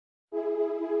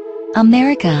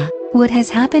America, what has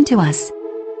happened to us?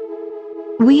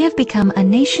 We have become a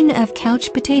nation of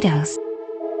couch potatoes.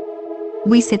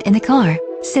 We sit in the car,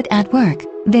 sit at work,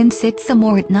 then sit some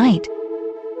more at night.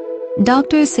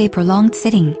 Doctors say prolonged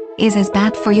sitting is as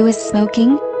bad for you as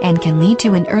smoking and can lead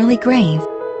to an early grave.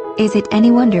 Is it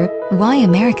any wonder why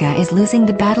America is losing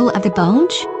the battle of the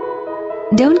bulge?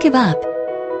 Don't give up.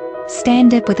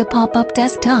 Stand up with a pop-up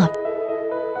desktop.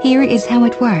 Here is how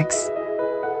it works.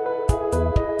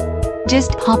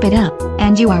 Just pop it up,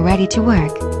 and you are ready to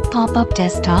work. Pop-up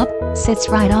desktop sits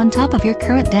right on top of your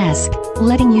current desk,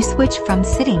 letting you switch from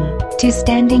sitting to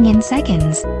standing in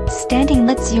seconds. Standing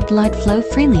lets your blood flow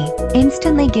freely,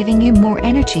 instantly giving you more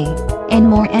energy. And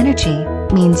more energy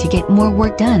means you get more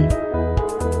work done.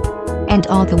 And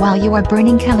all the while you are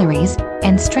burning calories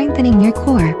and strengthening your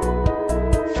core.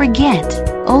 Forget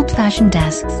old-fashioned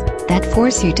desks that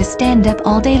force you to stand up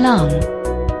all day long.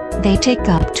 They take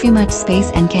up too much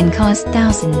space and can cost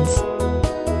thousands.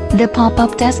 The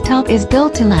pop-up desktop is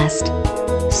built to last.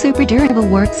 Super durable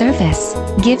work surface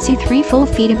gives you 3 full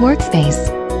feet of workspace.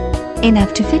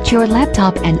 Enough to fit your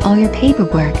laptop and all your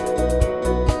paperwork.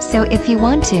 So if you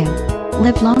want to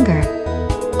live longer,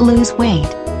 lose weight,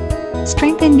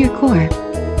 strengthen your core,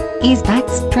 ease back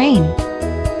strain,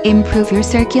 improve your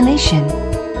circulation,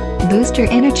 boost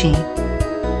your energy,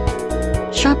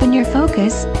 sharpen your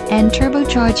focus, and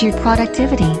turbocharge your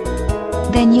productivity,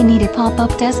 then you need a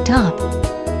pop-up desktop.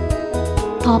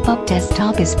 Pop-up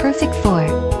desktop is perfect for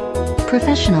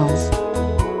professionals,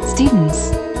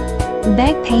 students,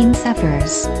 back pain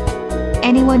sufferers,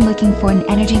 anyone looking for an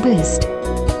energy boost.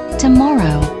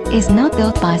 Tomorrow is not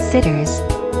built by sitters.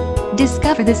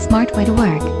 Discover the smart way to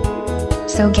work.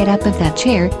 So get up of that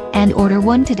chair and order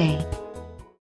one today.